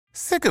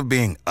Sick of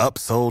being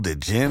upsold at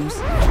gyms?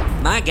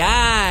 My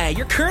guy,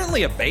 you're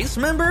currently a base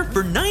member?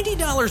 For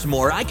 $90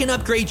 more, I can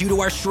upgrade you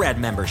to our Shred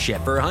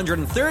membership. For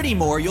 $130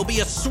 more, you'll be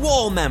a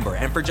Swole member.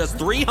 And for just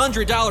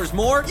 $300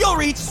 more, you'll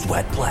reach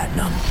Sweat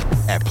Platinum.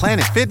 At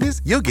Planet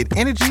Fitness, you'll get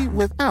energy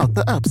without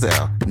the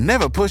upsell.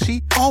 Never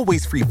pushy,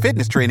 always free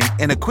fitness training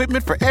and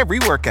equipment for every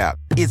workout.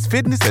 It's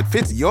fitness that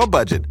fits your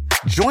budget.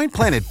 Join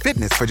Planet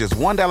Fitness for just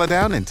 $1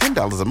 down and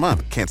 $10 a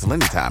month. Cancel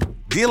anytime.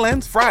 Deal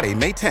ends Friday,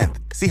 May 10th.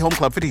 See Home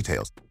Club for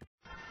details.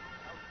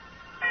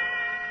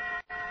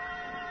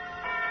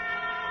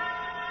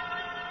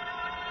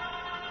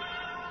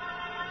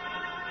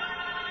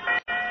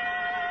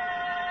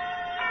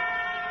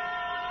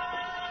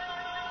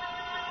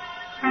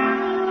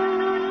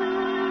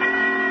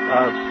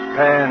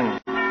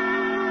 Suspense.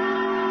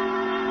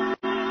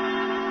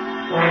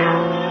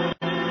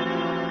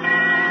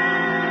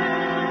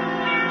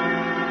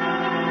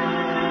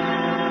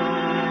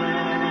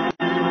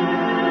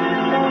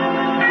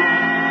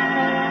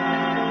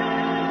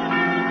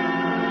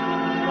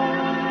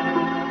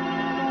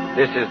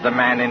 This is the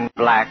Man in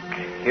Black,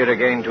 here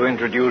again to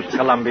introduce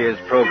Columbia's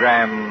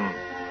program,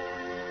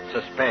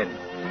 Suspense.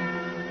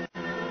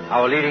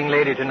 Our leading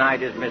lady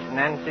tonight is Miss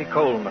Nancy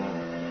Coleman,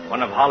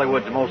 one of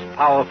Hollywood's most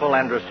powerful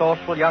and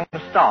resourceful young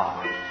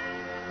stars,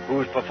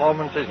 whose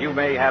performances you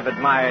may have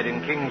admired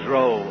in King's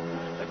Row,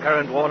 the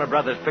current Warner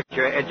Brothers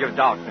picture Edge of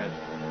Darkness,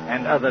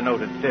 and other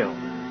noted films.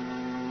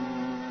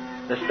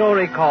 The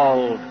story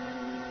called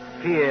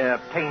Fear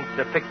Paints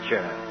a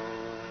Picture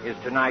is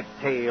tonight's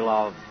tale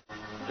of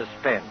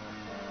suspense.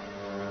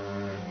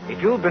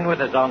 If you've been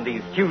with us on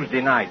these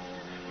Tuesday nights,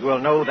 you will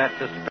know that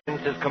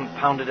suspense is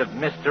compounded of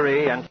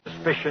mystery and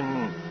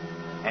suspicion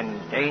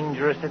and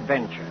dangerous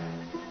adventure.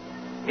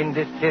 In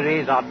this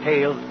series are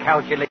tales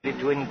calculated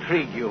to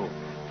intrigue you,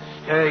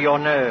 stir your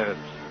nerves,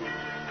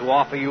 to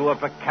offer you a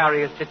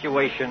precarious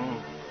situation,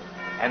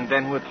 and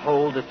then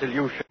withhold the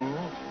solution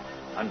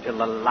until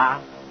the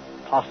last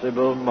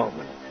possible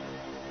moment.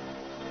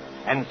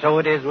 And so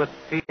it is with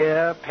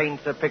Fear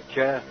Paints a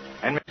Picture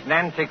and Miss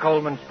Nancy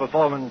Coleman's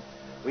performance,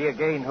 we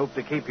again hope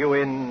to keep you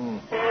in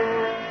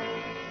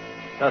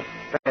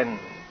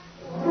suspense.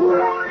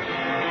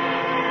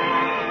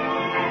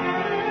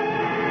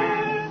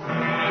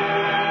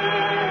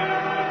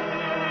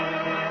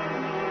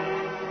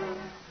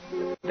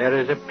 There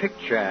is a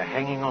picture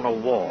hanging on a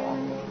wall.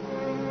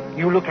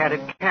 You look at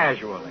it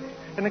casually.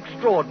 An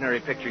extraordinary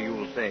picture, you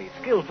will say,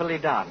 skillfully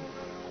done.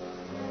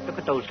 Look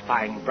at those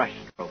fine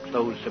brushstrokes,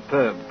 those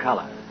superb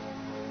colors.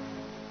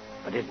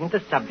 But isn't the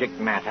subject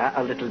matter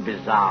a little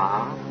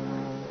bizarre?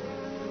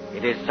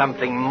 It is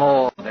something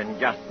more than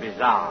just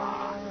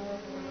bizarre.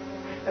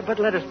 But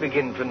let us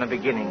begin from the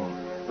beginning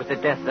with the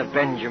death of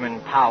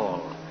Benjamin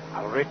Powell,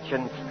 a rich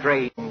and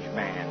strange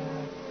man.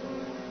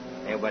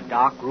 There were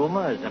dark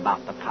rumors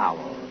about the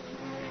Powells.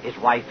 His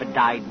wife had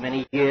died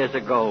many years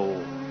ago.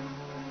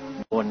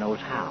 No one knows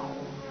how.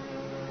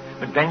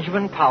 But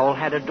Benjamin Powell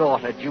had a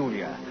daughter,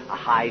 Julia, a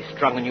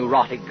high-strung and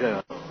neurotic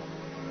girl.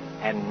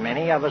 And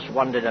many of us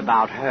wondered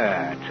about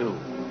her, too.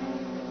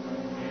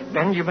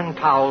 Benjamin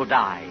Powell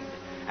died,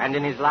 and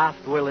in his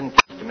last will and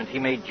testament he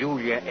made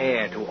Julia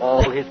heir to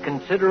all his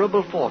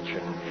considerable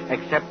fortune,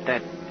 except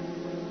that...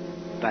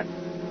 But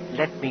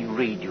let me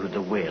read you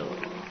the will.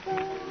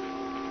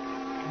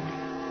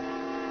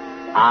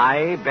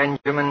 I,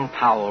 Benjamin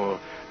Powell,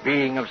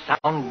 being of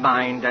sound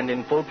mind and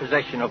in full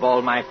possession of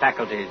all my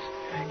faculties,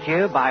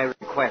 hereby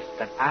request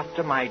that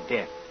after my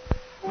death,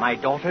 my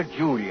daughter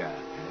Julia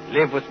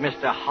live with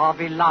Mr.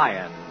 Harvey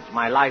Lyons,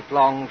 my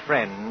lifelong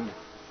friend,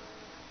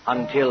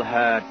 until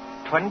her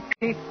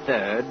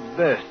 23rd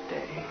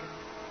birthday,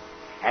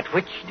 at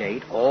which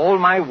date all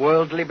my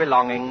worldly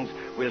belongings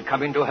will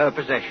come into her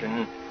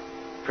possession,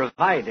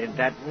 provided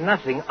that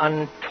nothing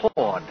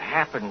untoward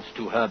happens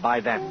to her by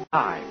that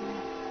time.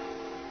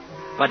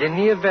 But in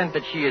the event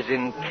that she is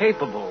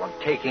incapable of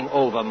taking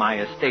over my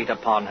estate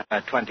upon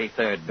her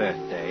 23rd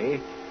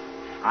birthday,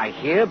 I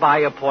hereby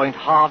appoint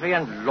Harvey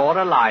and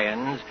Laura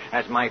Lyons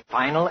as my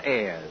final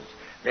heirs,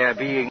 there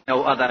being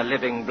no other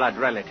living blood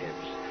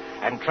relatives,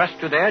 and trust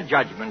to their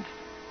judgment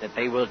that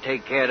they will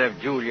take care of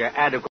Julia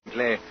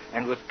adequately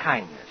and with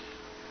kindness.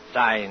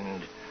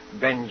 Signed,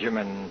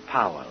 Benjamin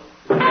Powell.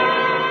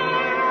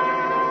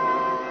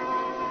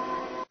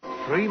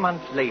 3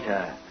 months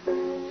later,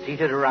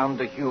 seated around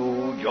the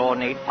huge,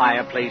 ornate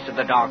fireplace of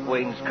the dark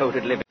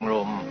wainscoted living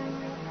room,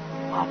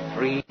 are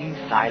 3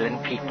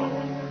 silent people.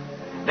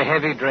 The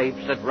heavy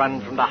drapes that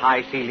run from the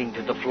high ceiling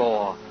to the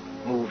floor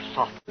move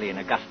softly in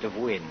a gust of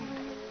wind.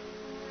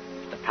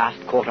 For the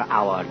past quarter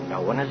hour,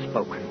 no one has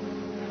spoken.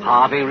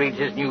 Harvey reads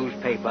his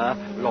newspaper,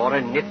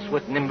 Laura knits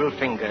with nimble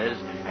fingers,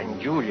 and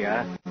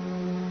Julia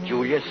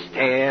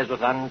stares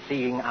with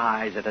unseeing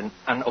eyes at an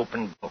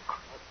unopened book.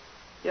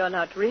 You're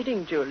not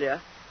reading,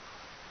 Julia.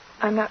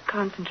 I'm not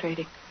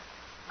concentrating.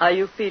 Are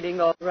you feeling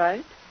all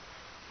right?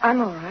 I'm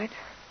all right.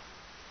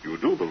 You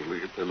do look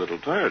a little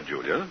tired,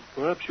 Julia.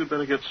 Perhaps you'd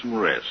better get some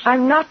rest.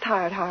 I'm not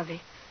tired,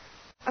 Harvey.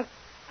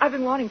 I've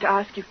been wanting to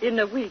ask you. In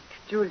a week,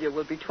 Julia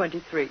will be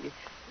 23.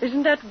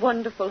 Isn't that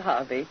wonderful,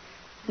 Harvey?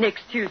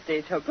 Next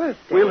Tuesday's her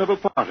birthday. We'll have a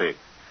party.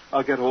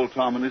 I'll get old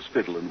Tom and his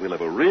fiddle, and we'll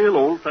have a real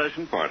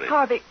old-fashioned party.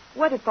 Harvey,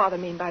 what did Father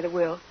mean by the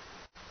will?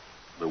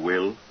 The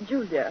will?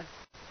 Julia,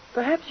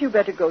 perhaps you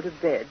better go to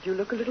bed. You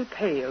look a little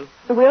pale.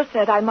 The will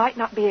said I might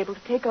not be able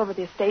to take over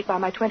the estate by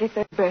my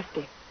 23rd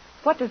birthday.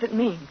 What does it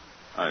mean?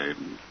 I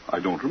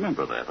don't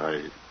remember that.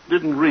 I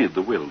didn't read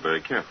the will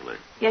very carefully.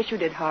 Yes, you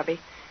did, Harvey.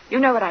 You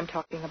know what I'm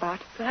talking about.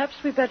 Perhaps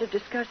we better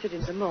discuss it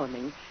in the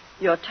morning.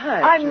 You're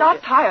tired. I'm Julia.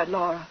 not tired,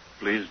 Laura.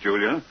 Please,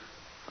 Julia,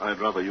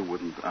 I'd rather you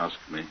wouldn't ask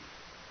me.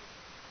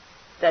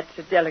 That's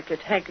a delicate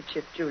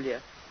handkerchief,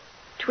 Julia.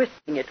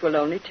 Twisting it will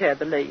only tear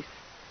the lace.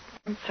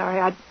 I'm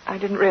sorry, I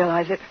didn't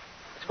realize it.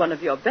 It's one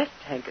of your best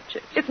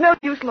handkerchiefs. It's no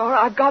use, Laura.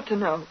 I've got to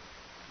know.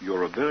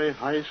 You're a very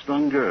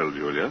high-strung girl,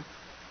 Julia,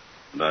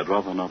 and I'd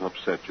rather not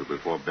upset you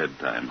before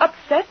bedtime.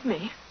 Upset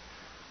me?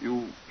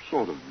 You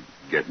sort of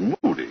get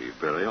moody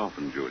very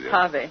often, Julia.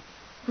 Harvey.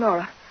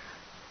 Laura,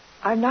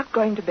 I'm not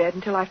going to bed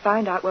until I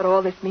find out what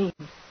all this means.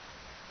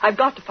 I've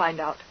got to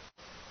find out.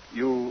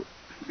 You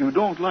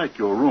don't like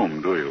your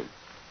room, do you?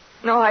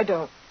 No, I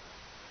don't.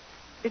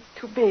 It's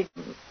too big.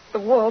 The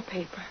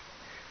wallpaper.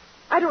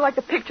 I don't like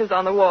the pictures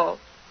on the wall.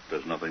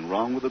 There's nothing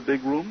wrong with a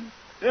big room.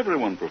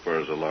 Everyone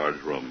prefers a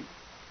large room.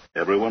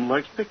 Everyone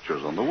likes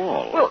pictures on the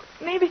wall. Well,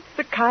 maybe it's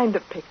the kind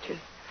of pictures.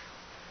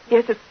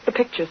 Yes, it's the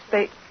pictures.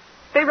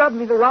 They rub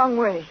me the wrong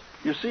way.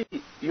 You see,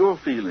 your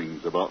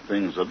feelings about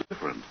things are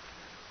different.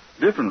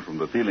 Different from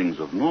the feelings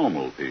of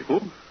normal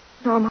people.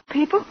 Normal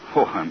people?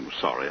 Oh, I'm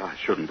sorry. I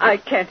shouldn't. I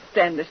can't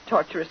stand this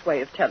torturous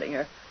way of telling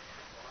her.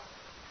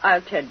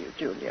 I'll tell you,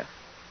 Julia.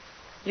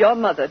 Your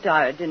mother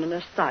died in an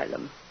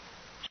asylum.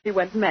 She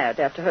went mad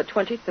after her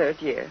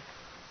 23rd year.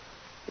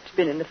 It's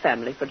been in the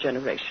family for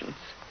generations.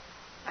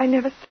 I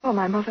never saw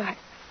my mother.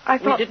 I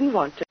thought... We didn't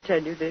want to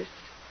tell you this.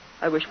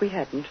 I wish we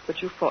hadn't,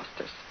 but you forced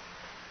us.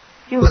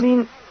 You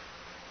mean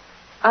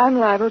I'm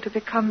liable to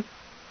become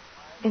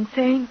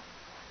insane?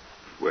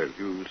 Well,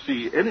 you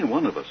see, any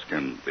one of us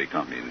can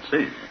become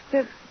insane.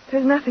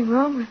 There's nothing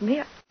wrong with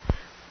me.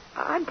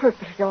 I'm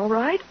perfectly all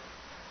right.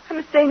 I'm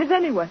as sane as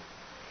anyone.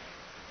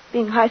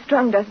 Being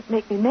high-strung doesn't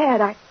make me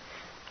mad.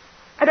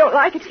 I don't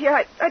like it here.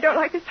 I don't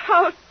like this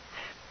house.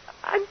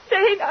 I'm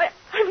sane.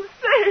 I'm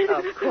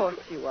sane. Of course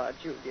you are,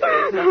 Julia.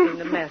 There's nothing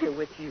the matter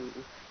with you.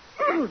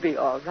 You'll be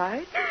all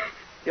right.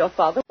 Your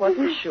father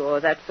wasn't sure,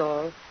 that's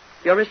all.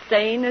 You're as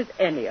sane as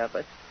any of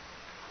us.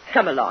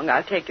 Come along.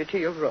 I'll take you to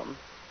your room.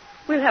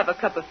 We'll have a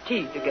cup of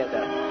tea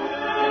together.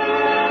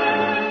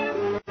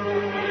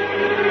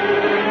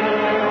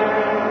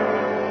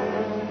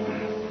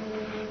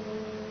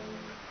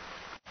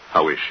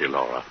 How is she,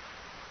 Laura?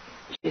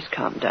 She's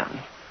calmed down.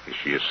 Is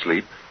she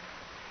asleep?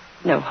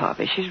 No,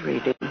 Harvey, she's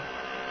reading.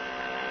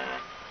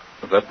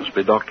 That must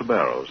be Dr.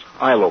 Barrows.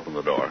 I'll open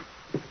the door.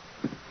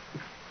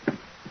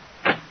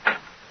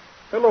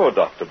 Hello,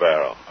 Dr.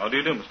 Barrow. How do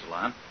you do, Mr.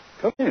 Lyon?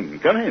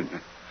 Come in.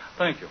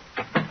 Thank you.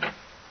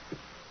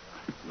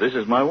 This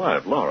is my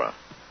wife, Laura.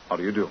 How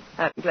do you do?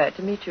 I'm glad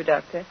to meet you,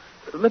 Doctor.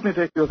 Let me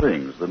take your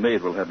things. The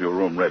maid will have your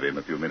room ready in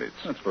a few minutes.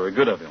 That's very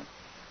good of you.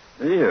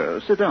 Here,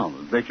 sit down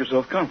and make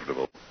yourself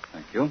comfortable.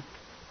 Thank you.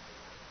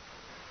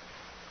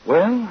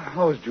 Well,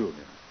 how is Julia?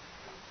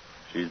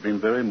 She's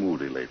been very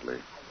moody lately.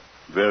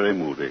 Very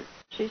moody.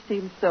 She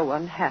seems so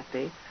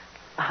unhappy.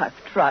 I've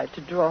tried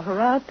to draw her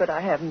out, but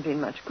I haven't been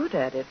much good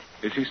at it.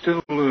 Is she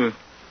still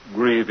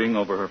grieving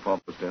over her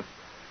father's death?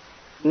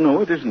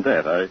 No, it isn't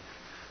that.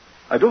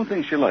 I don't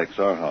think she likes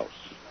our house.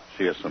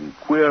 She has some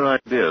queer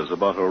ideas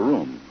about her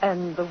room.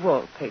 And the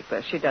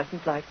wallpaper. She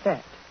doesn't like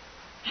that.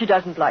 She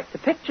doesn't like the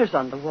pictures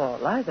on the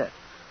wall, either.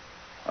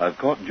 I've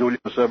caught Julia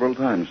several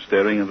times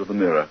staring into the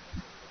mirror,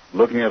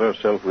 looking at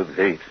herself with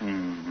hate.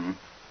 Mm-hmm.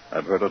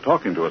 I've heard her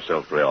talking to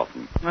herself very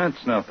often.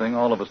 That's nothing.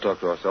 All of us talk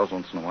to ourselves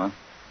once in a while.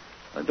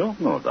 I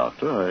don't know,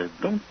 Doctor. I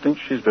don't think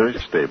she's very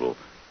stable.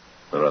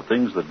 There are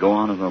things that go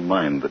on in her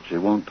mind that she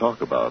won't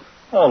talk about.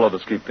 All of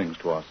us keep things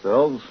to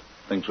ourselves,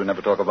 things we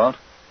never talk about.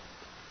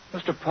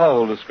 Mr.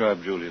 Powell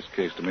described Julia's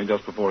case to me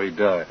just before he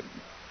died.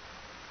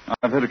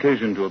 I've had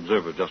occasion to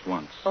observe her just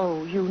once.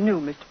 Oh, you knew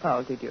Mr.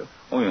 Powell, did you?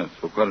 Oh, yes,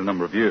 for quite a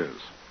number of years.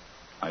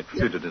 I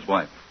treated his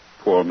wife.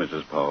 Poor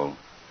Mrs. Powell.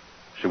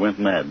 She went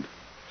mad.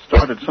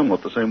 Started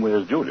somewhat the same way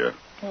as Julia.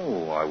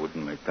 Oh, I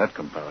wouldn't make that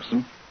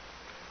comparison.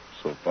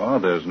 So far,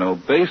 there's no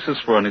basis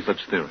for any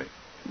such theory.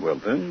 Well,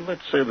 then,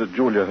 let's say that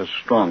Julia has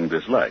strong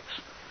dislikes.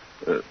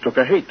 Took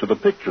a hate to the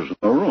pictures in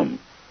her room.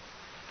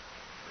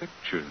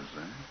 Pictures,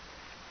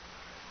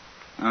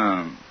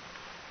 eh?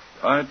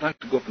 I'd like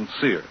to go up and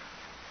see her,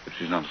 if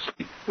she's not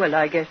asleep. Well,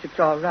 I guess it's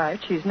all right.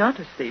 She's not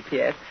asleep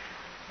yet.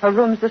 Her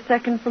room's the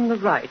second from the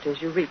right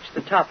as you reach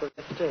the top of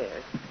the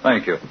stairs.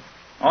 Thank you.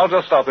 I'll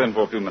just stop in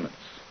for a few minutes.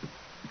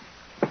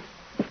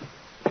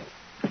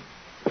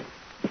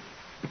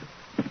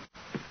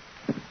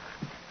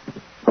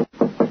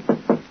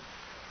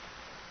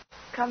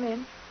 Come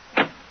in.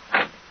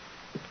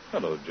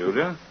 Hello,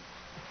 Julia.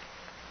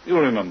 You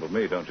remember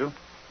me, don't you?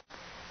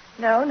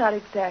 No, not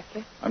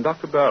exactly. I'm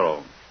Dr.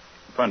 Barrow,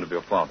 a friend of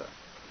your father.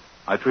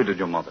 I treated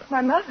your mother.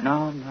 My mother?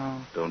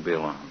 No, don't be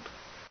alarmed.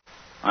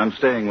 I'm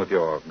staying with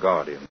your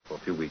guardian for a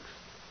few weeks.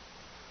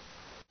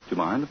 Do you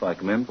mind if I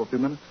come in for a few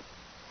minutes?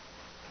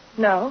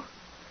 No.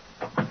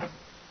 Well,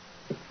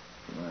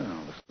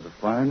 this is a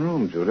fine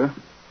room, Julia.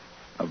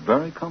 A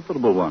very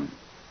comfortable one.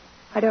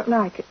 I don't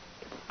like it.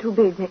 It's too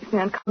big, makes me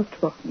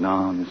uncomfortable.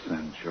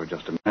 Nonsense. You're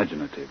just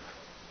imaginative.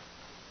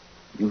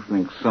 You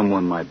think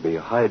someone might be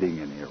hiding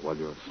in here while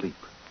you're asleep.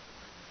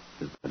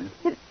 Is that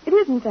it? It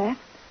isn't that.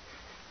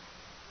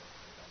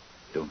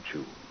 Don't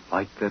you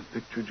like that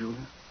picture,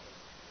 Julia?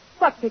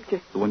 What picture?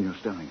 The one you're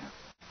staring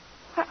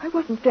at. I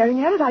wasn't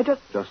staring at it. I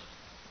just... Just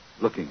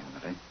looking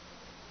at it, eh?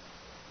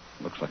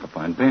 Looks like a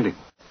fine painting.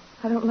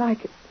 I don't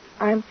like it.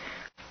 I'm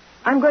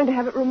going to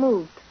have it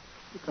removed.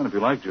 You can if you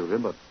like, Julia,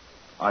 but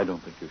I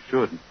don't think you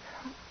should.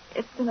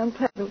 It's an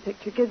unpleasant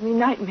picture. It gives me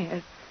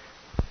nightmares.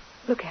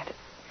 Look at it.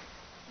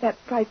 That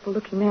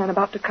frightful-looking man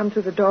about to come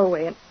through the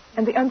doorway,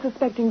 and the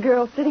unsuspecting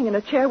girl sitting in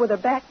a chair with her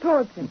back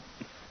towards him.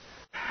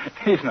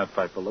 He's not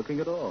frightful-looking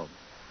at all.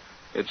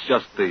 It's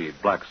just the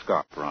black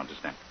scarf around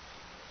his neck.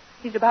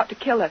 He's about to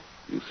kill her.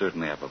 You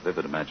certainly have a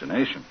vivid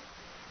imagination.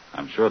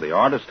 I'm sure the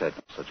artist had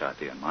no such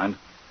idea in mind.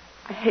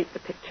 I hate the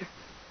picture.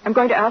 I'm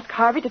going to ask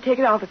Harvey to take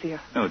it out of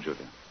here. No,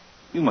 Julia.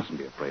 You mustn't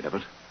be afraid of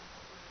it.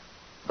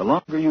 The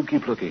longer you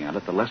keep looking at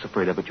it, the less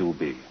afraid of it you'll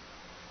be.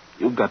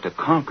 You've got to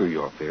conquer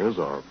your fears,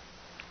 or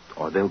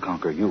they'll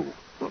conquer you.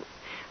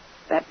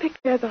 That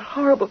picture has a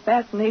horrible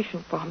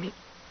fascination for me.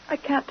 I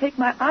can't take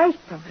my eyes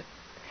from it.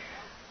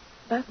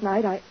 Last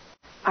night,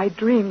 I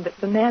dreamed that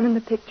the man in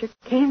the picture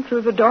came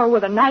through the door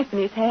with a knife in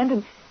his hand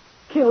and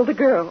killed the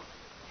girl.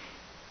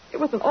 It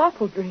was an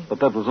awful dream. But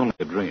that was only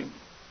a dream.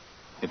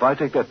 If I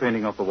take that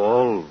painting off the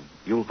wall,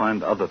 you'll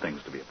find other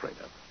things to be afraid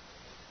of.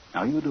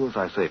 Now, you do as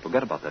I say.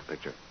 Forget about that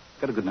picture.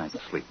 Get a good night's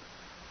sleep.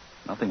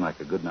 Nothing like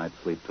a good night's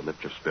sleep to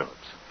lift your spirits.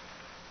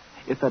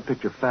 If that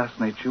picture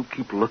fascinates you,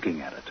 keep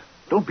looking at it.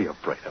 Don't be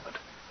afraid of it.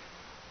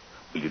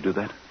 Will you do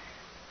that?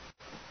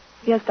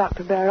 Yes,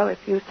 Dr. Barrow, if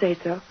you say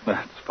so.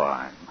 That's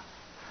fine.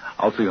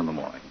 I'll see you in the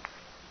morning.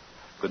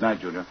 Good night,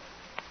 Julia.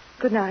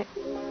 Good night.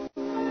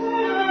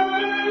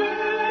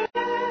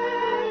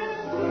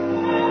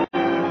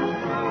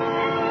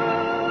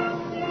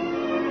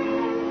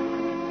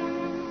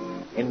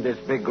 In this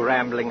big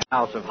rambling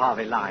house of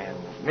Harvey Lyons,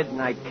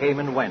 midnight came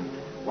and went.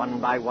 One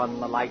by one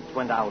the lights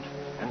went out,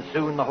 and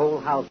soon the whole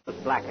house was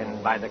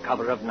blackened by the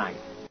cover of night.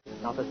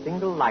 Not a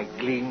single light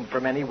gleamed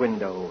from any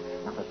window,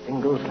 not a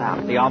single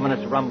sound, the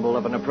ominous rumble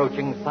of an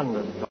approaching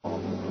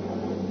thunderstorm.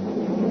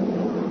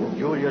 In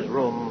Julia's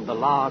room, the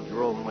large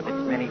room with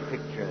its many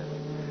pictures,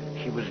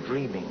 she was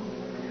dreaming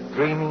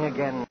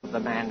again of the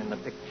man in the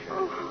picture.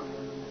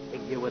 The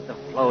figure with the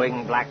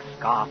flowing black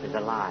scarf is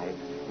alive,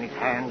 and his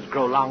hands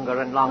grow longer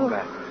and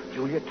longer.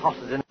 Julia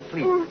tosses in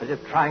sleep as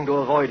if trying to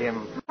avoid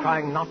him,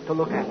 trying not to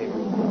look at him.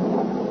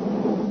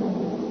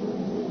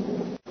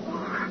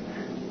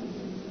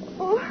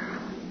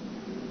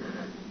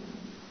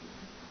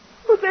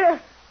 Who's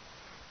there?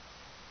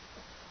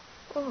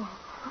 Oh.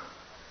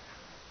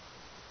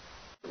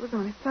 It was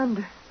only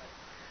thunder.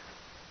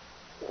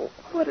 Oh,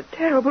 what a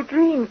terrible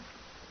dream.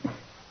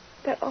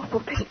 That awful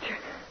picture.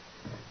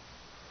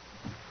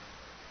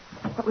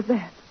 What was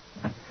that?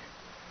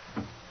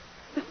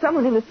 There's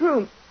someone in this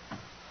room.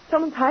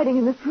 Someone's hiding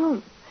in this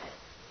room.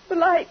 The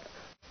light.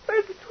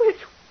 Where's the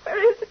switch?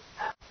 Where is it?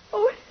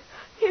 Oh,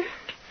 here.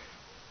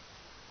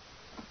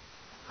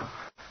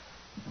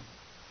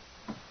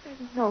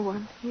 There's no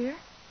one here.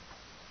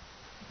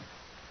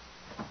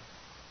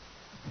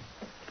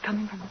 It's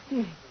coming from the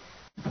ceiling.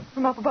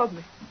 From up above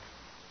me.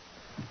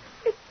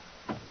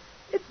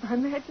 It's my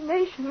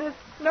imagination. There's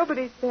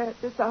nobody there at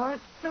this hour.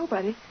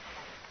 Nobody.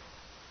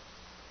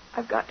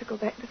 I've got to go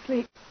back to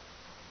sleep.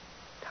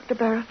 Dr.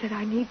 Barrow said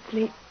I need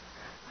sleep.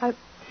 Oh.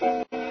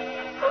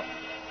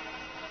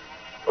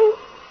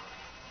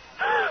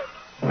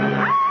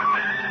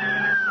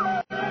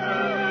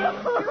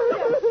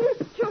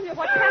 Julia,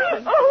 what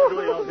happened?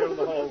 Julia, out here in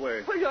the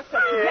hallway. Oh, you're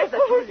such a mess,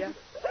 Julia.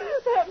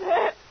 That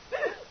man.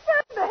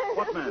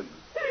 What man?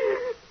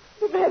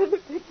 The man in the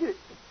picture.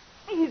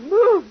 He's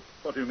moved.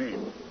 What do you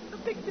mean? The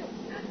picture.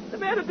 The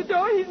man at the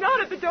door. He's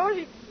not at the door.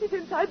 He's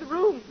inside the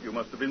room. You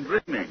must have been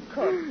dreaming. Of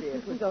course, dear.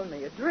 It was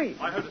only a dream.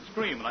 I heard a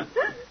scream and I...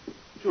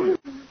 Julia,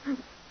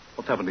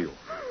 what's happened to you?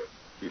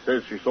 She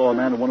says she saw a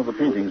man in one of the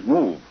paintings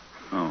move.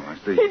 Oh, I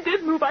see. He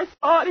did move. I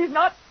saw it. He's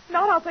not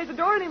outside the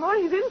door anymore.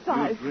 He's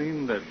inside. You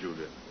dreamed that,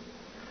 Julia.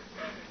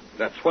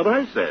 That's what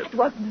I said. It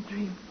wasn't a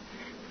dream.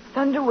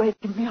 Thunder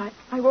wakened me.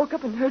 I woke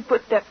up and heard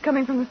footsteps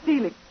coming from the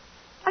ceiling.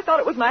 I thought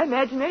it was my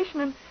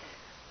imagination, and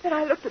then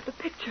I looked at the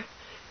picture.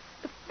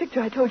 The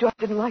picture I told you I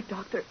didn't like,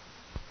 Doctor.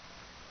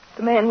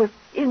 The man was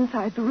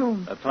inside the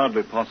room. That's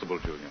hardly possible,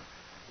 Julia.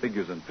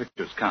 Figures in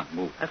pictures can't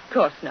move. Of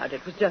course not.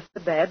 It was just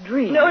a bad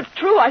dream. No, it's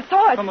true. I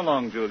saw it. Come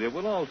along, Julia.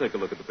 We'll all take a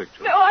look at the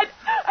picture. No, I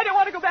don't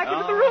want to go back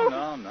into the room.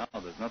 No.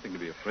 There's nothing to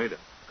be afraid of.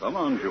 Come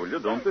on, Julia.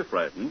 Don't be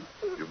frightened.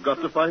 You've got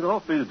to fight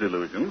off these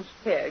delusions.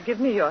 Here, give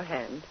me your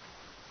hand.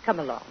 Come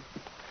along.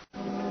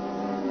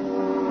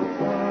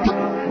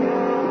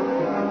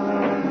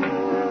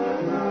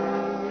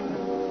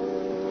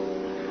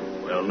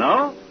 Well,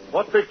 now,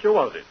 what picture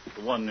was it?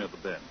 The one near the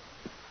bed.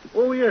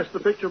 Oh, yes,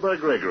 the picture by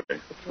Gregory.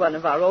 It's one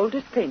of our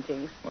oldest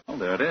paintings. Well,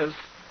 there it is.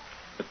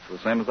 It's the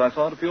same as I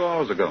saw it a few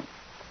hours ago.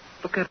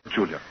 Look at it,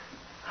 Julia.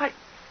 I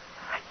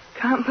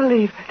can't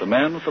believe it. The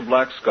man with the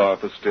black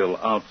scarf is still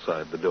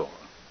outside the door.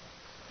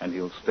 And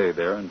he'll stay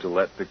there until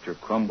that picture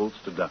crumbles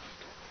to dust.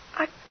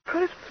 I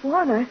could have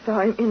sworn I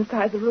saw him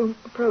inside the room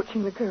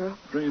approaching the girl.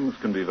 Dreams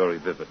can be very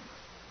vivid.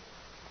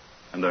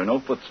 And there are no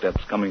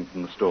footsteps coming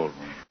from the storeroom.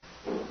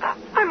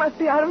 I must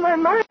be out of my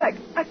mind.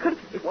 I could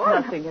have It's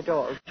sworn. nothing at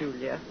all,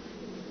 Julia.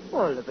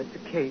 All of us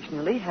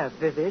occasionally have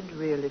vivid,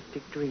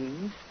 realistic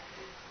dreams.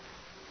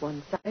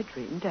 Once I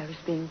dreamed I was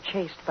being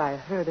chased by a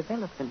herd of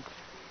elephants.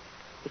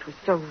 It was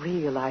so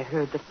real I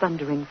heard the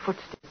thundering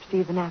footsteps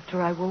even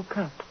after I woke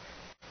up.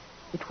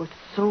 It was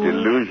so...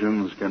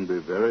 Delusions can be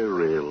very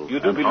real You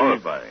do and believe-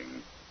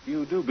 horrifying.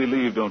 You do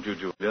believe, don't you,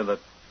 Julia, that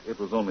it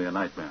was only a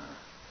nightmare?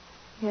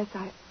 Yes,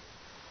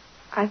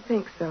 I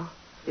think so.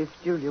 If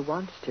Julia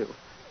wants to,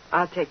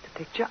 I'll take the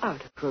picture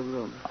out of her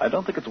room. I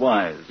don't think it's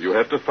wise. You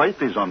have to fight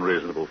these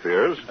unreasonable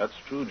fears. That's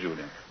true,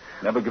 Julia.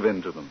 Never give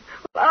in to them.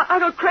 I'll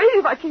go crazy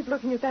if I keep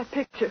looking at that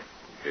picture.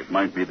 It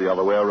might be the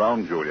other way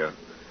around, Julia.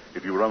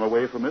 If you run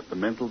away from it, the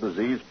mental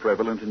disease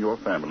prevalent in your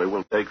family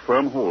will take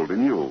firm hold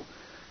in you.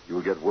 You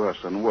will get worse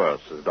and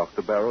worse, as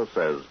Dr. Barrow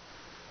says,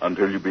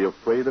 until you be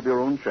afraid of your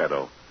own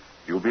shadow.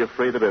 You'll be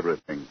afraid of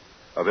everything,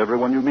 of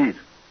everyone you meet.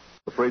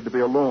 Afraid to be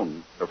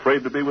alone,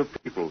 afraid to be with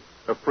people,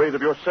 afraid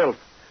of yourself,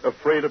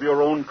 afraid of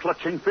your own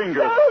clutching fingers.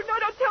 No,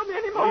 don't tell me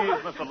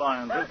anymore. Please, Mr.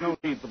 Lyons, there's no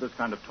need for this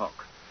kind of talk.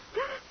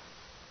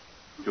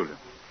 Julia,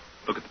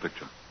 look at the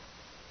picture.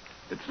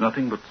 It's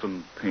nothing but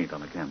some paint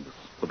on a canvas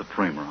with a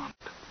primer on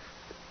it.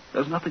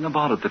 There's nothing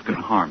about it that can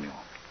harm you.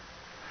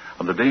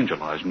 And the danger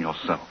lies in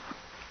yourself.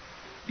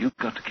 You've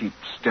got to keep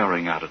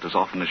staring at it as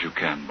often as you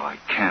can by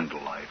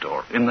candlelight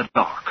or in the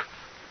dark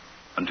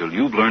until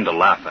you've learned to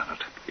laugh at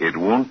it. It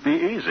won't be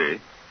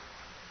easy.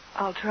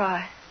 I'll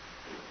try.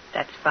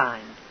 That's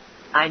fine.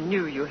 I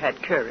knew you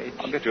had courage.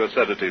 I'll get you a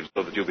sedative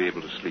so that you'll be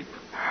able to sleep.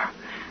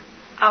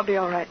 I'll be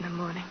all right in the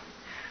morning.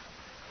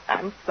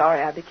 I'm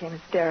sorry I became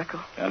hysterical.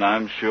 And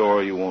I'm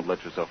sure you won't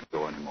let yourself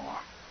go anymore.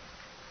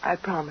 I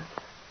promise.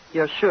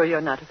 You're sure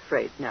you're not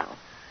afraid now?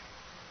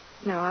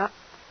 No,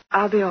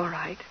 I'll be all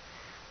right.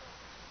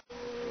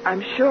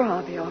 I'm sure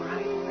I'll be all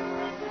right.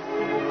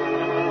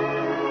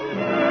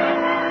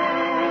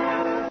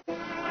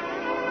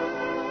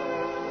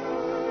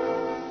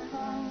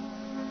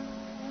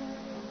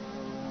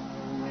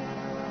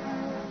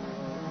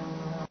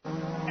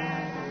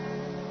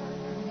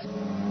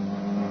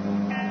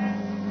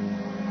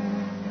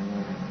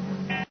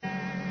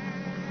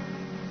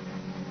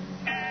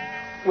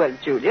 Well,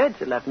 Julia,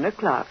 it's 11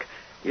 o'clock.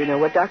 You know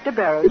what Dr.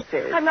 Barrow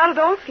says. I'm not at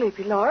all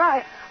sleepy,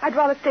 Laura. I'd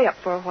rather stay up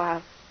for a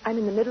while. I'm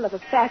in the middle of a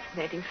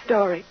fascinating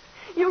story.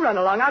 You run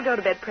along. I'll go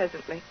to bed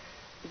presently.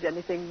 Is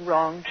anything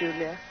wrong,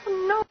 Julia?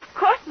 No, of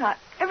course not.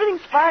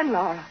 Everything's fine,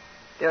 Laura.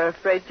 You're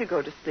afraid to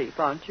go to sleep,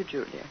 aren't you,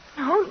 Julia?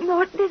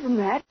 No, it isn't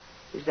that.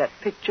 Is that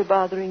picture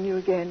bothering you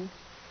again?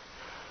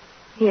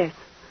 Yes.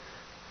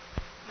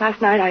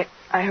 Last night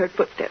I heard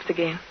footsteps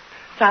again.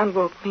 Sound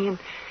woke me, and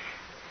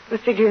the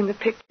figure in the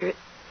picture,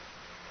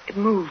 it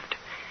moved.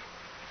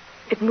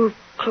 It moved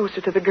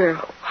closer to the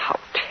girl. Oh, how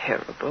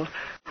terrible.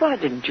 Why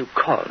didn't you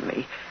call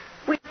me?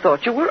 We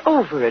thought you were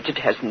over it. It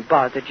hasn't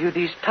bothered you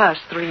these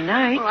past 3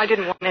 nights. Oh, I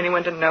didn't want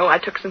anyone to know. I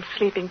took some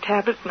sleeping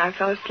tablets, and I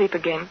fell asleep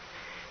again.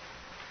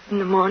 In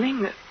the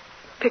morning, the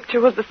picture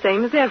was the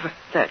same as ever.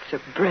 That's a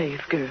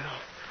brave girl.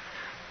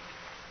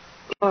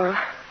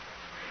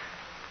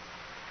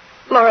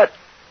 Laura,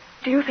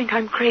 do you think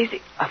I'm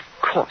crazy? Of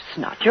course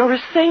not. You're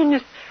as sane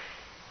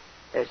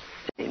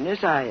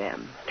as I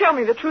am. Tell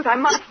me the truth. I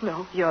must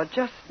know. You're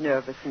just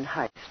nervous and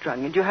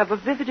high-strung, and you have a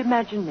vivid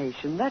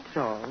imagination, that's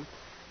all.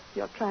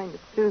 You're trying to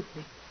soothe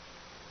me.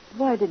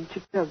 Why didn't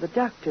you tell the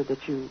doctor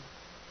that you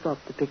thought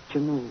the picture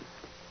moved?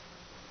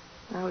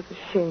 I was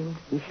ashamed.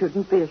 You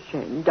shouldn't be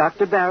ashamed.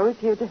 Dr. Barrow is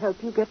here to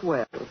help you get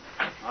well.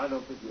 I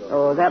don't think you are.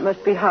 Oh, that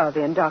must be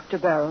Harvey and Dr.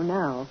 Barrow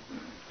now.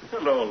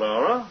 Hello,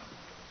 Laura.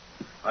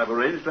 I've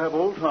arranged to have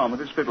old Tom at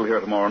his fiddle here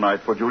tomorrow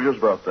night for Julia's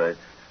birthday.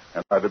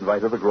 And I've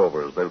invited the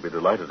Grovers. They'll be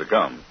delighted to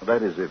come.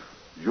 That is, if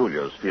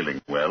Julia's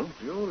feeling well.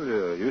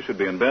 Julia, you should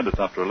be in bed. It's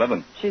after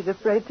 11. She's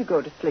afraid to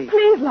go to sleep.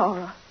 Please,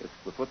 Laura. It's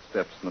the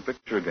footsteps in the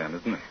picture again,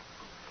 isn't it?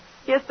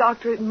 Yes,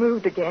 Doctor, it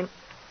moved again.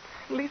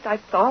 At least I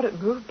thought it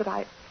moved, but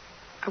I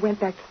went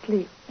back to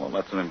sleep. Well,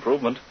 that's an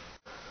improvement.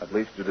 At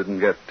least you didn't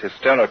get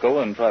hysterical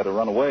and try to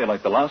run away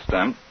like the last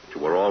time. But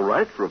you were all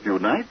right for a few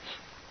nights.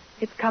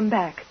 It's come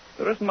back.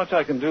 There isn't much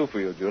I can do for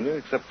you, Julia,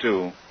 except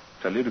to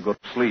tell you to go to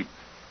sleep.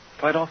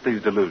 Fight off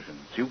these delusions.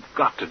 You've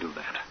got to do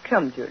that.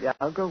 Come, Julia.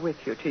 I'll go with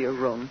you to your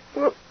room.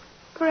 Well,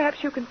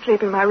 perhaps you can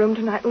sleep in my room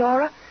tonight,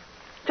 Laura.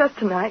 Just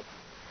tonight.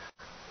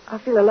 I'll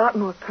feel a lot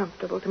more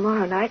comfortable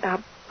tomorrow night.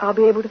 I'll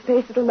be able to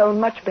face it alone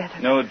much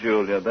better. No,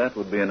 Julia, that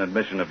would be an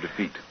admission of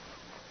defeat.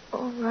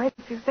 All right,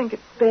 if you think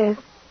it's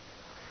best.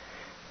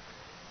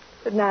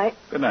 Good night.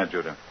 Good night,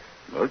 Julia.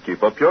 Well,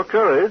 keep up your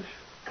courage.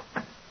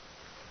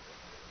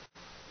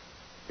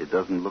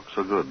 doesn't look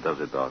so good, does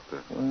it,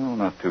 Doctor? Well,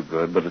 not too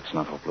good, but it's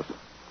not hopeless.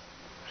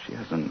 She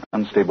has an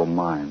unstable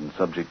mind,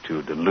 subject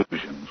to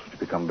delusions, which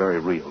become very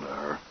real to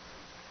her.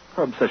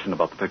 Her obsession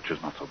about the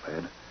picture's not so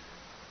bad.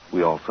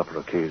 We all suffer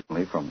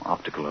occasionally from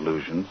optical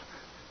illusions.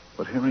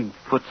 But hearing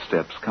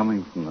footsteps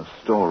coming from the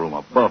storeroom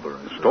above her...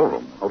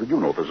 Storeroom? How do you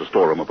know there's a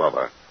storeroom above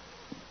her?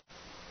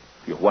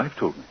 Your wife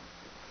told me.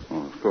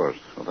 Oh, of course.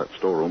 Well, that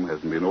storeroom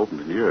hasn't been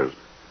opened in years.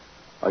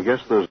 I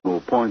guess there's no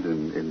point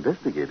in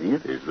investigating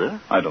it, is there?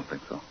 I don't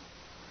think so.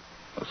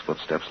 Those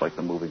footsteps, like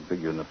the moving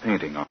figure in the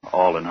painting, are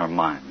all in her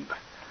mind.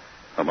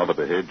 Her mother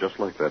behaved just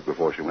like that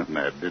before she went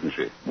mad, didn't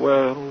she?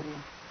 Well,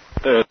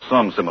 there's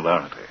some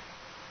similarity.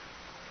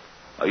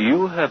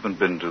 You haven't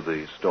been to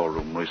the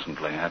storeroom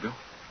recently, have you?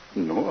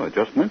 No, I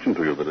just mentioned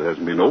to you that it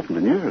hasn't been opened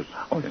in years.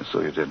 Oh, yes,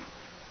 so you did.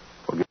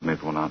 Forgive me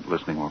for not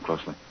listening more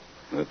closely.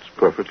 That's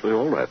perfectly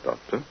all right,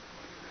 Doctor.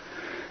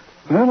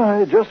 Well,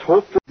 I just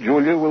hope that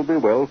Julia will be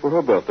well for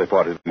her birthday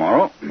party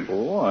tomorrow.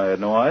 Oh, I had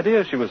no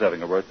idea she was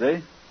having a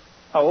birthday.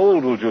 How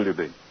old will Julia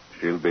be?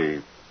 She'll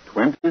be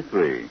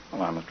 23.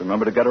 Well, I must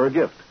remember to get her a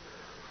gift.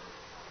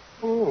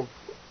 Oh.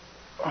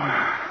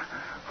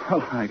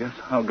 Well, I guess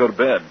I'll go to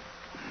bed.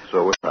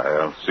 So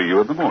I'll see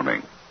you in the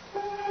morning.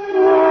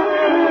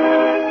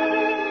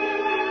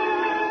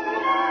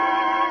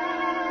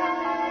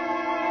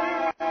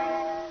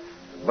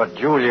 But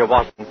Julia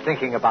wasn't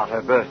thinking about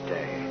her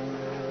birthday.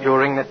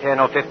 During the 10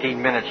 or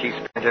 15 minutes she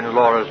spent in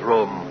Laura's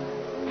room,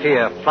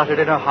 fear fluttered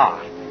in her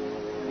heart.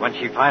 When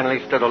she finally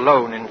stood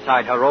alone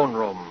inside her own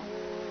room,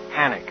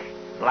 panic,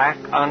 black,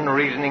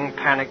 unreasoning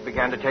panic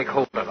began to take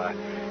hold of her.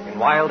 In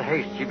wild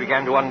haste, she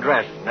began to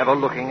undress, never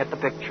looking at the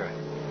picture.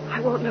 I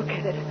won't look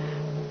at it.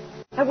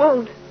 I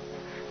won't.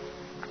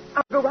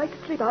 I'll go right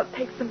to sleep. I'll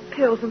take some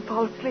pills and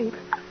fall asleep.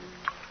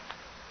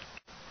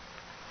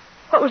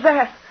 What was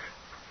that?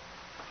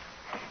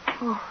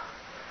 Oh.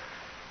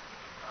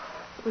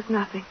 It was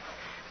nothing.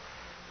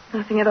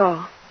 Nothing at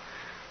all.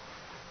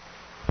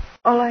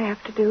 All I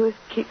have to do is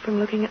keep from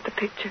looking at the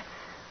picture.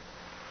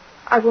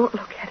 I won't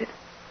look at it.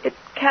 It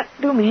can't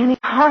do me any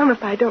harm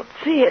if I don't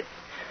see it.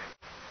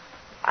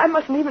 I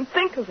mustn't even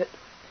think of it.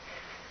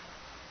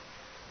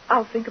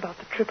 I'll think about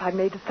the trip I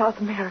made to South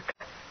America.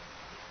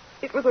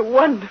 It was a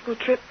wonderful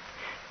trip.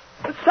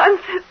 The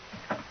sunset.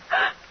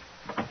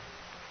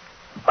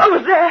 What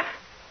was that?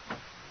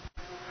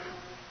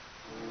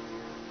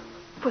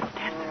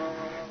 Footsteps.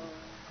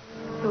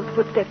 Those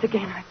footsteps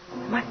again. I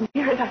mustn't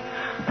hear it.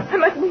 I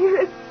mustn't hear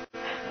it.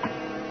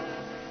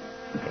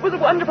 It was a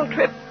wonderful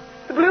trip.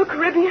 The Blue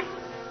Caribbean.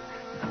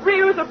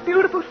 Rio is a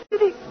beautiful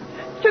city.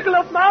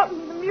 Sugarloaf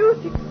Mountain, the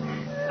music,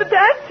 the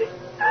dancing.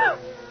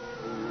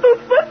 Those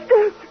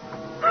footsteps.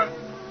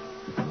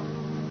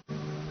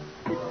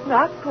 It's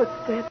not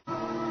footsteps.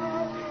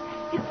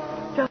 It's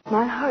just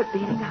my heart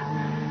beating.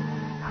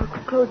 I'll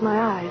close my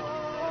eyes.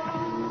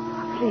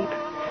 I'll sleep.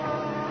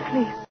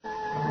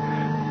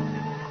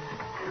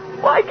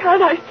 Why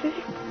can't I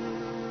sleep?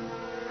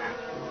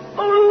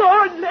 Oh,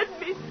 Lord, let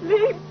me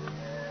sleep.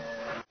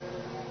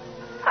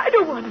 I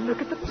don't want to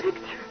look at the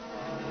picture.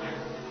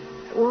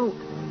 I won't.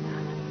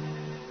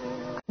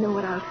 I know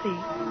what I'll see.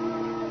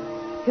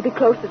 He'll be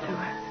closer to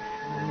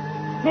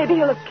her. Maybe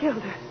he'll have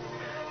killed her.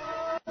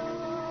 I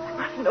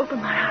mustn't open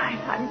my eyes.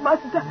 I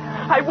mustn't.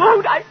 I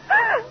won't.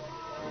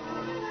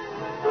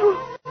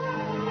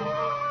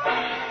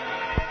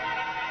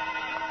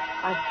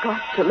 I've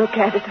got to look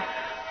at it.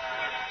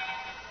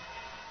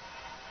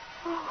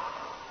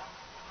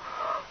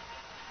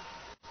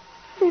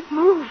 He's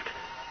moved.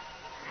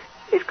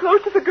 He's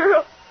close to the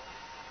girl.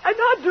 I'm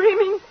not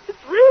dreaming.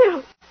 It's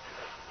real.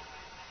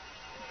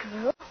 The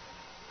girl?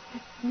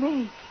 It's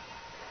me.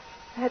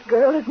 That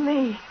girl is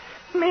me.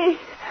 Me.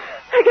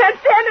 I can't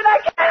stand it. I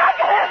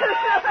can't.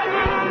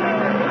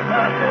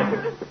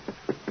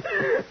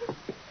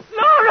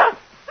 Laura!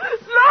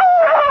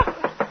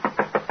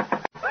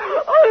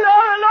 Oh,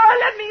 Laura,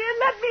 let me in.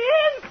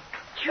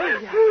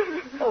 Julia.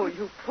 Oh,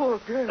 you poor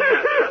girl.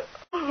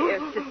 Here,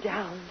 sit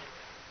down.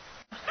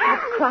 Stop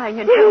crying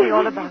and tell me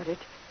all about it.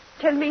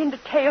 Tell me in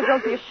detail.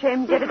 Don't be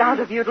ashamed. Get it out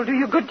of you. It'll do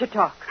you good to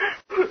talk.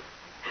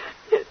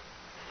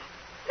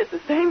 It's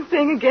the same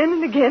thing again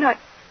and again. I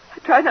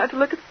tried not to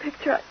look at the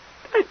picture.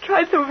 I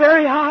tried so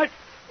very hard,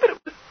 but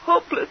it was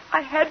hopeless.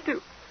 I had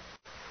to.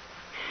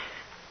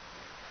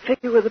 The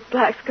figure with the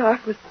black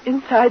scarf was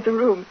inside the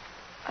room,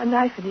 a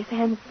knife in his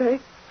hand,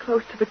 very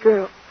close to the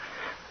girl.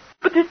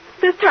 But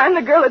this time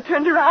the girl had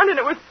turned around, and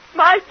it was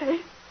my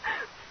face.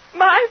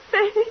 My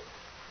face.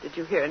 Did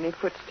you hear any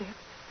footsteps?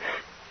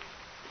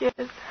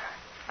 Yes.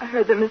 I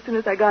heard them as soon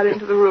as I got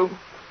into the room.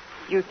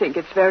 You think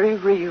it's very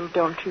real,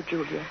 don't you,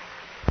 Julia?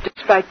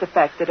 Despite the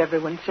fact that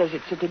everyone says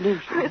it's a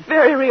delusion. It's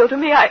very real to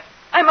me. I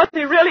must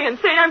be really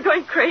insane. I'm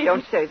going crazy.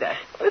 Don't say that.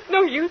 It's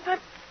no use. I'm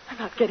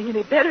not getting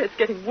any better. It's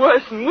getting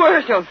worse and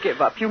worse. Don't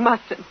give up. You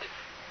mustn't.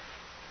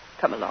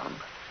 Come along.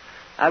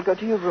 I'll go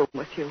to your room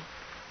with you.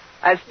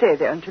 I'll stay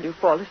there until you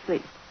fall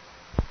asleep.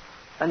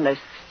 Unless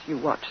you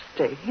want to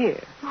stay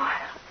here. Oh,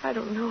 I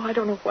don't know. I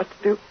don't know what to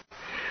do.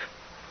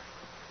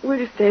 Will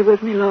you stay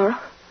with me, Laura?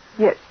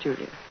 Yes,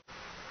 Julia.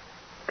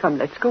 Come,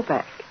 let's go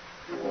back.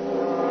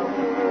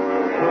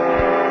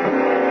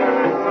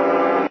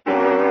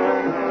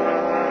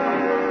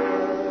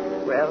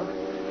 Well,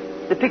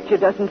 the picture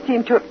doesn't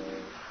seem to...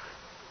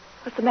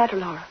 What's the matter,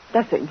 Laura?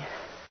 Nothing.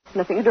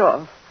 Nothing at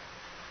all.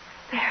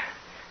 There.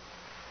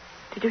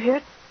 Did you hear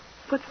it?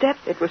 Footsteps?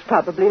 It was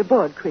probably a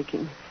board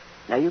creaking.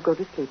 Now you go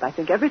to sleep. I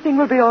think everything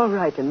will be all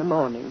right in the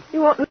morning.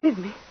 You won't leave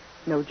me.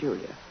 No,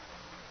 Julia.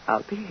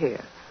 I'll be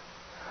here.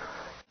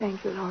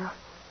 Thank you, Laura.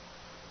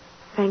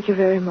 Thank you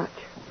very much.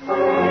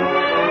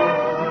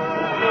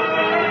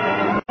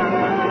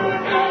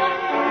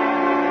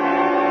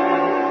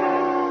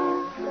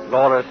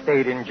 Laura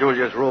stayed in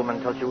Julia's room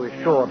until she was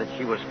sure that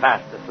she was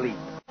fast asleep.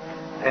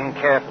 Then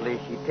carefully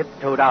she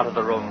tiptoed out of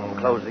the room,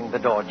 closing the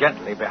door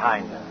gently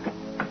behind her.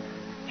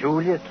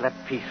 Julia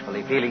slept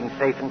peacefully, feeling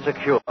safe and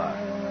secure.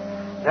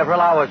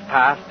 Several hours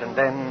passed, and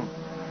then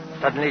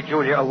suddenly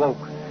Julia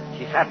awoke.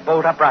 She sat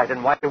bolt upright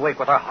and wide awake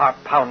with her heart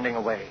pounding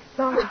away.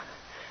 Laura.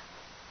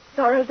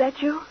 Laura, is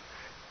that you?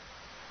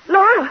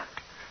 Laura!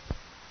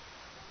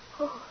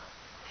 Oh,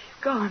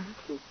 she's gone.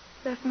 She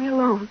left me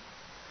alone.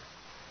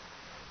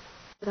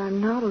 But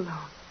I'm not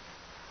alone.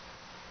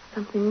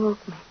 Something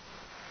woke me.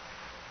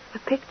 The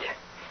picture.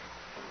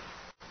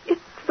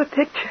 It's the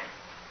picture.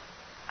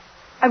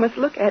 I must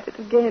look at it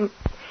again.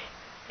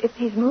 If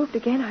he's moved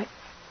again,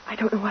 I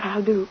don't know what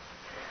I'll do.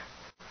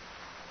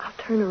 I'll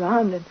turn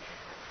around and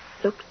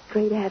look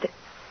straight at it.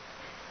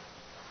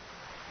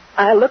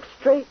 I'll look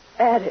straight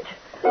at it.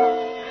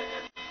 Oh.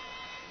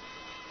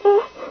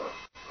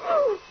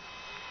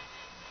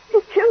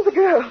 He killed the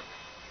girl. He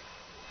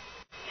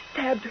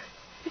stabbed her.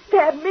 He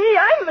stabbed me.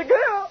 I'm the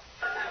girl.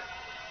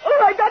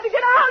 Oh, I got to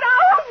get out.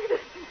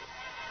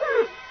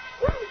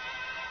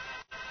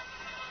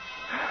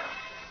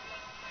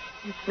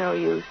 It's no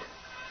use.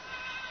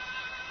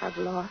 I've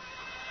lost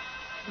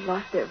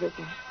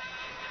everything.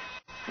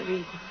 My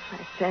reason, my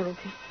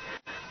sanity.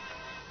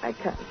 I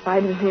can't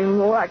fight it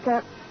anymore. I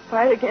can't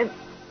fight against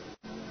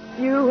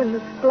you and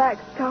this black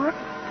scarf.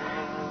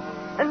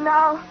 And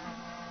now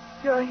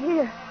you're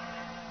here.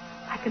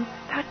 I can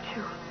touch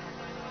you.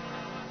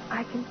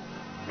 I can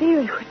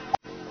feel you.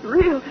 It's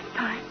real this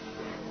time.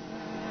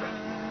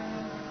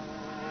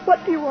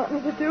 What do you want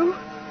me to do?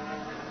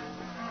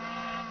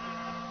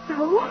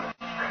 No.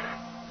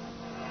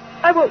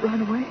 I won't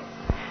run away.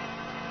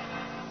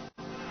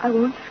 I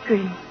won't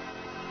scream.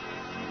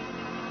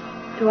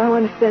 Do I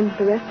want to spend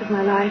the rest of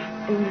my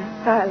life in an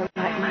asylum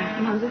like my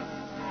mother?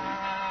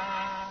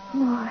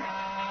 No,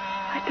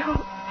 I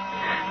don't.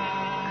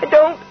 I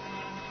don't.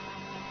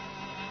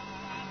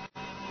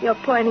 You're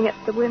pointing at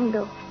the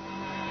window.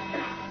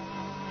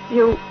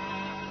 You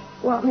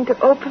want me to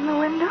open the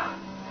window?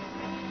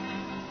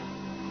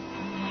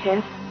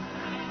 Yes.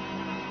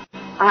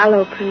 I'll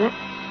open it.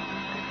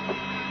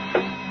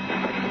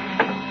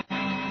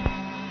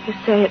 You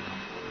say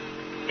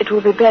it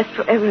will be best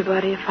for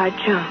everybody if I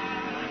jump.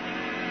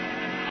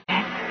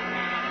 Yes.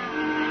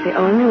 It's the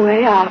only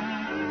way out.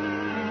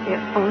 The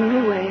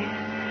only way.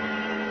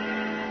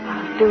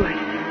 I'll do it.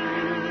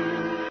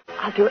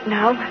 I'll do it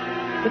now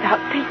without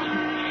thinking.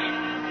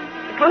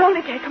 It will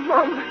only take a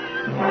moment.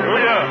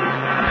 Julia!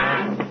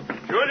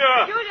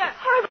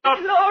 Oh,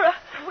 Laura.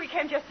 We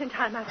came just in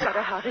time. I've got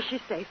her out. Is she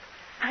safe?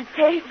 I'm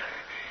safe.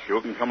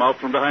 You can come out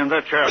from behind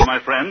that chair, my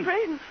friend.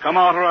 Friend. Come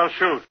out or I'll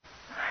shoot.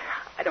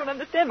 I don't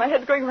understand. My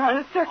head's going around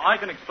in a circle. I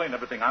can explain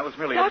everything. I was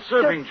merely Dr.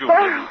 observing Julia.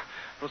 Barrow.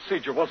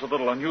 Procedure was a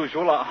little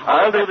unusual.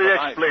 I'll do the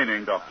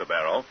explaining, Dr.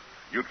 Barrow.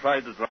 You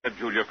tried to drive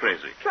Julia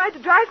crazy. Tried to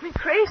drive me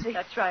crazy.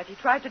 That's right. He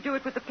tried to do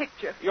it with the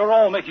picture. You're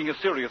all making a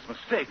serious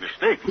mistake.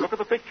 Mistake? Look at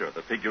the picture.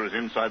 The figure is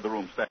inside the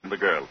room standing the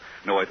girl.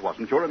 No, it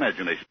wasn't your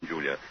imagination,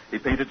 Julia. He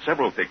painted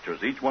several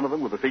pictures, each one of them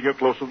with a figure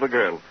close to the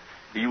girl.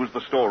 He used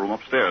the storeroom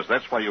upstairs.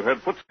 That's why you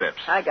heard footsteps.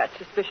 I got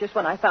suspicious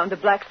when I found a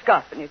black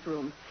scarf in his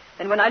room.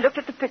 And when I looked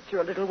at the picture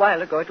a little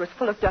while ago, it was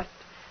full of dust.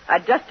 I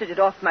dusted it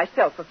off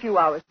myself a few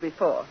hours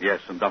before.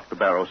 Yes, and Dr.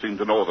 Barrow seemed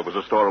to know there was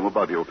a storeroom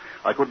above you.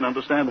 I couldn't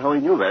understand how he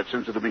knew that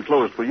since it had been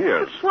closed for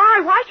years. But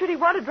why? Why should he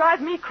want to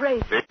drive me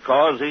crazy?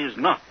 Because he's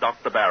not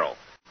Dr. Barrow.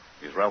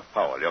 He's Ralph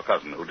Powell, your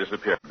cousin, who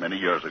disappeared many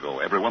years ago.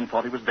 Everyone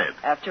thought he was dead.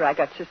 After I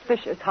got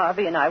suspicious,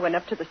 Harvey and I went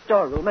up to the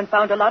storeroom and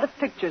found a lot of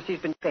pictures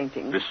he's been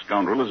painting. This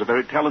scoundrel is a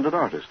very talented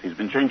artist. He's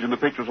been changing the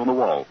pictures on the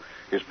wall.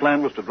 His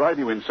plan was to drive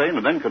you insane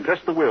and then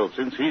contest the will,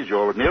 since he's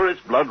your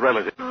nearest blood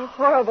relative. Oh,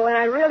 horrible, and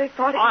I really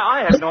thought it...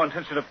 I had no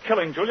intention of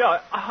killing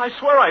Julia. I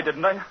swear I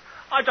didn't.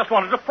 I just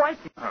wanted to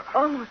frighten her.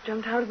 Almost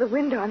jumped out of the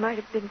window. I might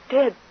have been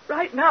dead.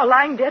 Right now,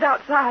 lying dead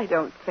outside.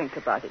 Don't think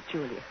about it,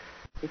 Julia.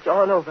 It's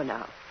all over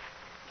now.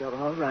 You're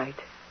all right.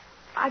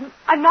 I'm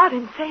not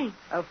insane.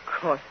 Of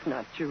course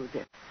not,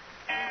 Julia.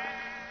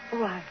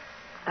 Why,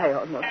 I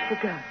almost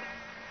forgot.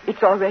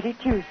 It's already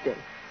Tuesday.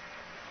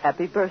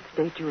 Happy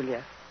birthday,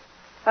 Julia.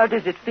 How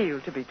does it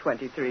feel to be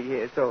 23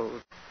 years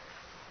old?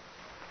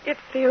 It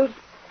feels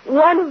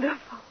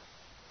wonderful.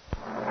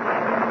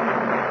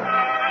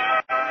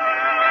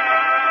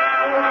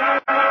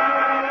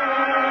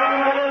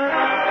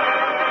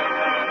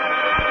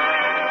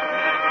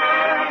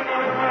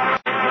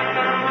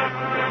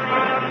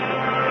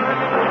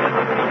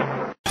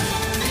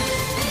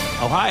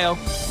 Ohio.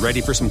 Ready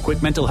for some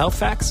quick mental health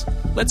facts?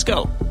 Let's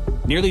go.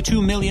 Nearly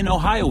 2 million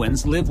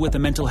Ohioans live with a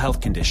mental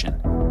health condition.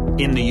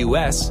 In the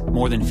U.S.,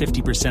 more than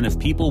 50% of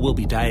people will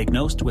be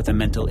diagnosed with a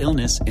mental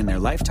illness in their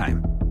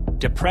lifetime.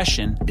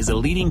 Depression is a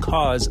leading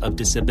cause of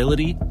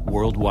disability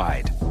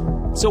worldwide.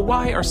 So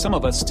why are some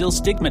of us still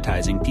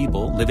stigmatizing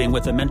people living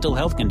with a mental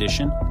health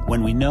condition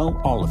when we know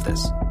all of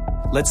this?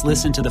 Let's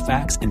listen to the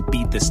facts and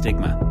beat the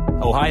stigma.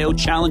 Ohio,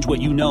 challenge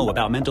what you know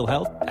about mental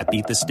health at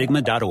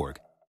beatthestigma.org.